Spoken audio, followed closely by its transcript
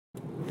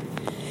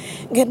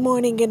Good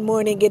morning, good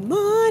morning, good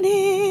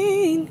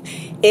morning.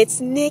 It's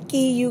Nikki,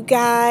 you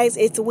guys.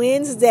 It's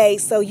Wednesday,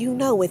 so you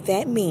know what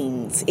that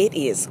means. It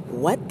is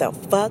What the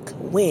Fuck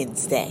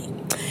Wednesday.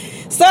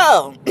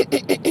 So,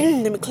 let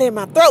me clear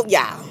my throat,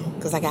 y'all,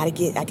 because I gotta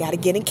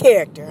get in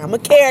character. I'm a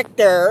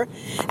character.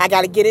 I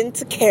gotta get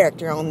into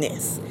character on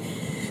this.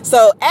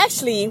 So,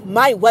 actually,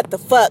 my What the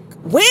Fuck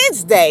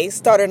Wednesday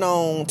started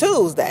on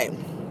Tuesday.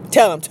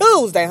 Tell them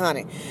Tuesday,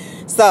 honey.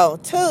 So,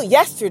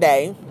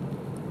 yesterday,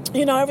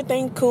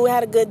 everything cool.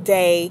 Had a good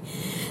day.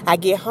 I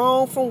get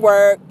home from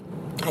work.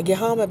 I get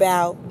home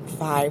about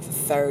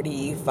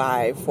 5:30,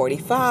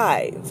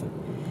 5:45.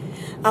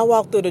 I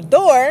walk through the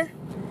door,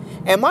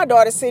 and my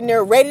daughter's sitting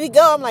there ready to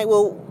go. I'm like,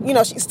 well,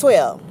 she's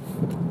 12.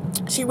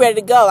 She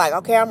ready to go. Like,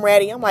 okay, I'm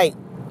ready. I'm looking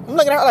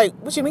at her like,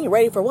 what you mean,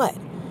 ready for what?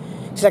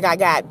 She's like, I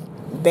got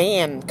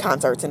band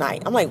concert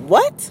tonight. I'm like,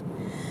 what?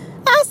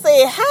 I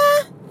said,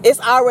 huh?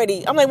 It's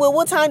already. I'm like, well,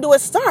 what time do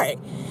it start?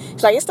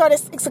 She's like, it started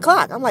at 6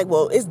 o'clock. I'm like,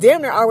 well, it's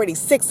damn near already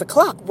 6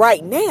 o'clock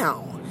right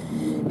now.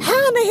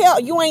 How in the hell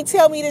you ain't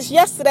tell me this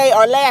yesterday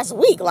or last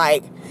week?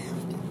 Like,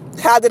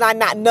 how did I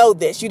not know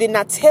this? You did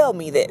not tell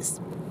me this.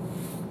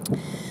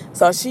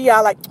 So she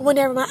all like, well,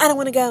 never mind. I don't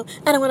want to go.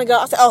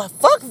 I said, oh,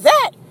 fuck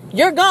that.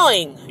 You're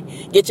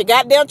going. Get your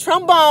goddamn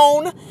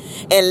trombone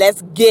and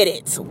let's get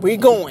it. We're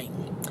going.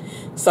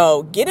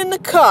 So get in the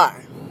car.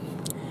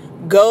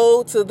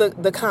 Go to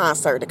the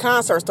concert. The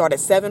concert started at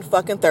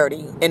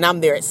 7:30, and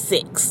I'm there at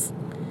 6.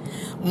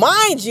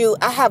 Mind you,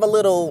 I have a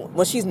little,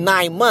 she's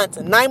 9 months,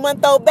 a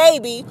 9-month-old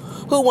baby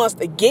who wants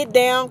to get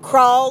down,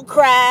 crawl,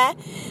 cry,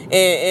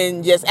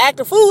 and just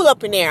act a fool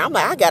up in there. I'm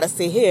like, I gotta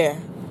sit here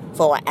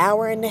for an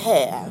hour and a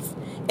half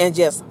and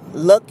just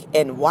look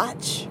and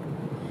watch.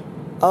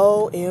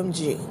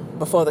 OMG.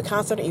 Before the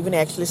concert even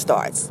actually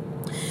starts.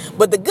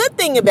 But the good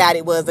thing about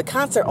it was the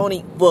concert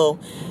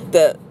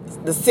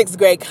the 6th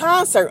grade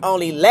concert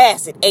only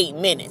lasted 8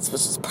 minutes,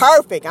 which is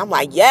perfect. I'm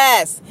like,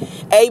 yes,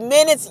 8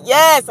 minutes.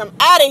 Yes, I'm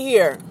out of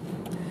here.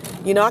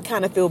 I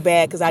kind of feel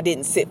bad because I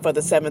didn't sit for the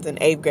 7th and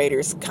 8th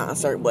graders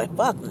concert, but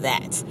fuck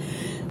that.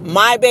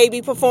 My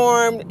baby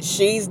performed.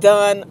 She's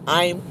done.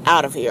 I'm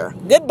out of here.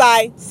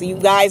 Goodbye. See you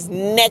guys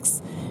in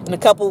a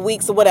couple of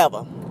weeks or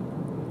whatever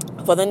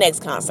for the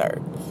next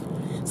concert.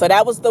 So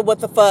that was the What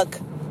the Fuck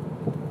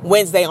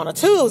Wednesday on a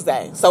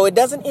Tuesday. So it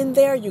doesn't end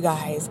there, you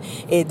guys.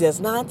 It does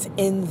not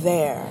end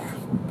there.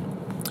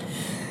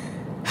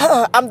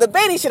 I'm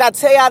debating, should I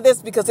tell y'all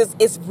this? Because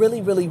it's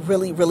really, really,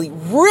 really, really,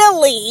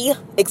 really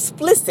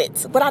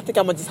explicit. But I think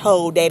I'm going to just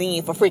hold that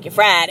in for Freaking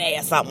Friday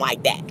or something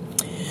like that.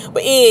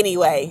 But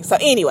anyway, so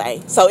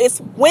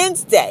it's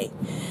Wednesday.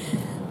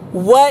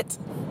 What,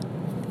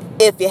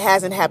 if it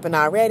hasn't happened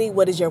already,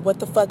 what is your what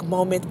the fuck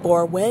moment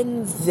for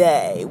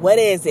Wednesday? What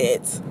is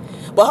it?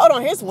 Well, hold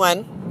on, here's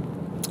one.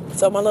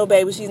 So my little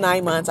baby, she's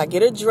 9 months. I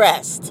get her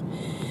dressed.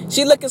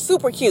 She looking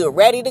super cute,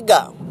 ready to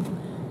go.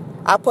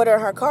 I put her in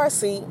her car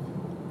seat,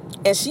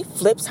 and she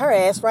flips her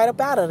ass right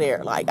up out of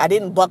there. Like, I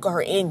didn't buckle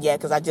her in yet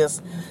because I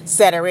just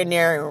set her in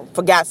there and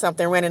forgot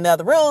something, ran in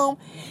another room.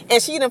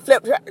 And she done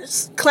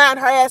clowned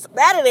her ass up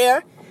out of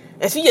there.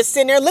 And she just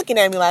sitting there looking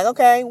at me like,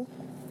 okay.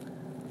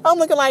 I'm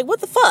looking like,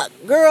 what the fuck,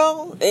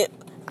 girl? I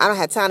don't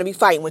have time to be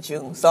fighting with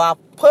you. So I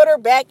put her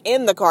back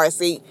in the car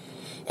seat.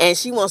 And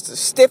she wants to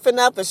stiffen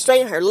up and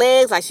straighten her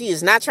legs like she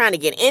is not trying to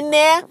get in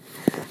there.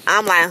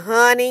 I'm like,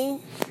 honey,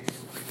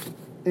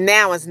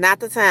 now is not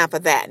the time for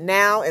that.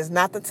 Now is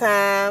not the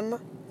time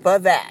for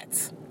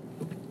that.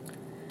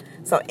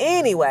 So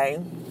anyway,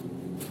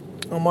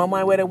 I'm on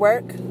my way to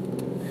work.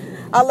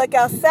 I look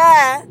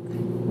outside,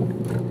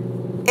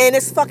 and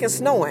it's fucking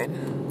snowing.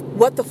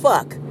 What the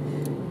fuck?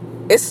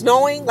 It's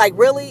snowing? Like,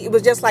 really? It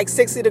was just like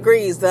 60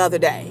 degrees the other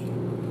day.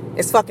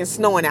 It's fucking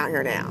snowing out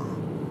here now.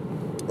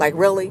 Like,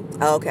 really?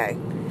 Okay.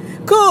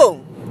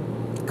 Cool.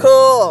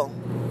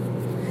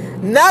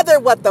 Another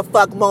what the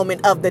fuck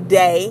moment of the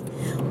day.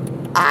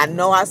 I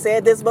know I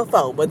said this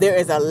before, but there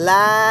is a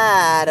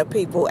lot of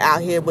people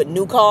out here with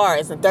new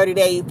cars and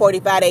 30-day,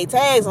 45-day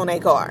tags on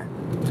their car.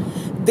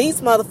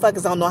 These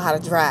motherfuckers don't know how to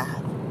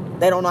drive.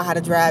 They don't know how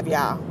to drive,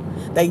 y'all.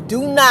 They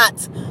do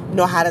not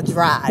know how to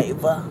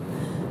drive.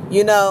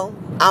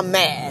 I'm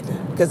mad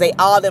because they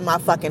all in my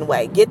fucking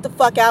way. Get the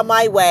fuck out of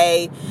my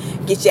way.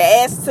 Get your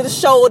ass to the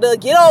shoulder.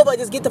 Get over.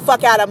 Just get the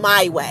fuck out of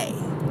my way.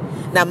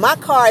 Now, my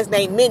car is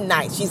named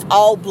Midnight. She's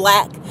all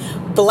black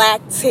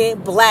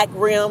tint, black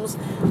rims,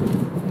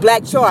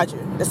 black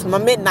Charger. That's my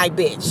Midnight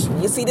bitch.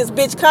 When you see this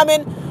bitch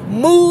coming,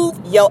 move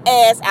your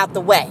ass out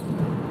the way.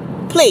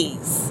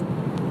 Please.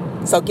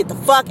 So get the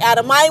fuck out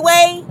of my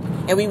way,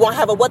 and we won't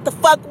have a What the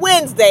Fuck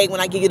Wednesday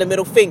when I give you the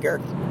middle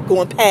finger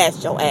going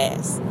past your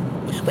ass.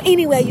 But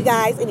anyway, you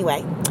guys,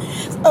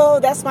 oh,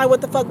 that's my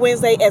What the Fuck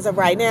Wednesday as of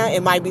right now.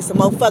 It might be some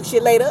more fuck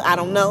shit later. I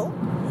don't know.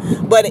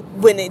 But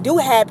when it do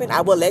happen,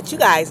 I will let you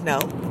guys know.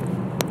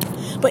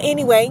 But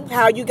anyway,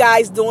 how are you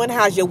guys doing?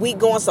 How's your week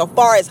going so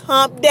far as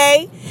hump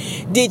day?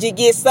 Did you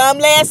get some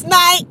last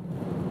night?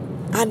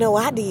 I know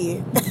I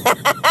did.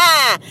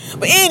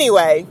 But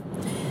anyway,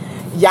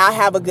 y'all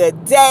have a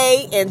good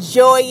day.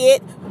 Enjoy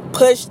it.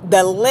 Push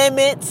the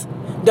limits.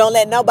 Don't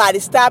let nobody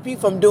stop you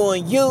from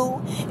doing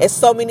you. There's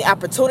so many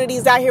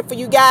opportunities out here for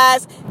you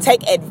guys.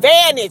 Take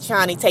advantage,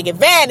 honey. Take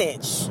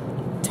advantage.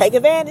 Take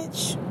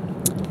advantage.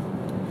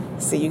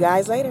 See you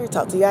guys later.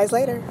 Talk to you guys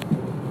later.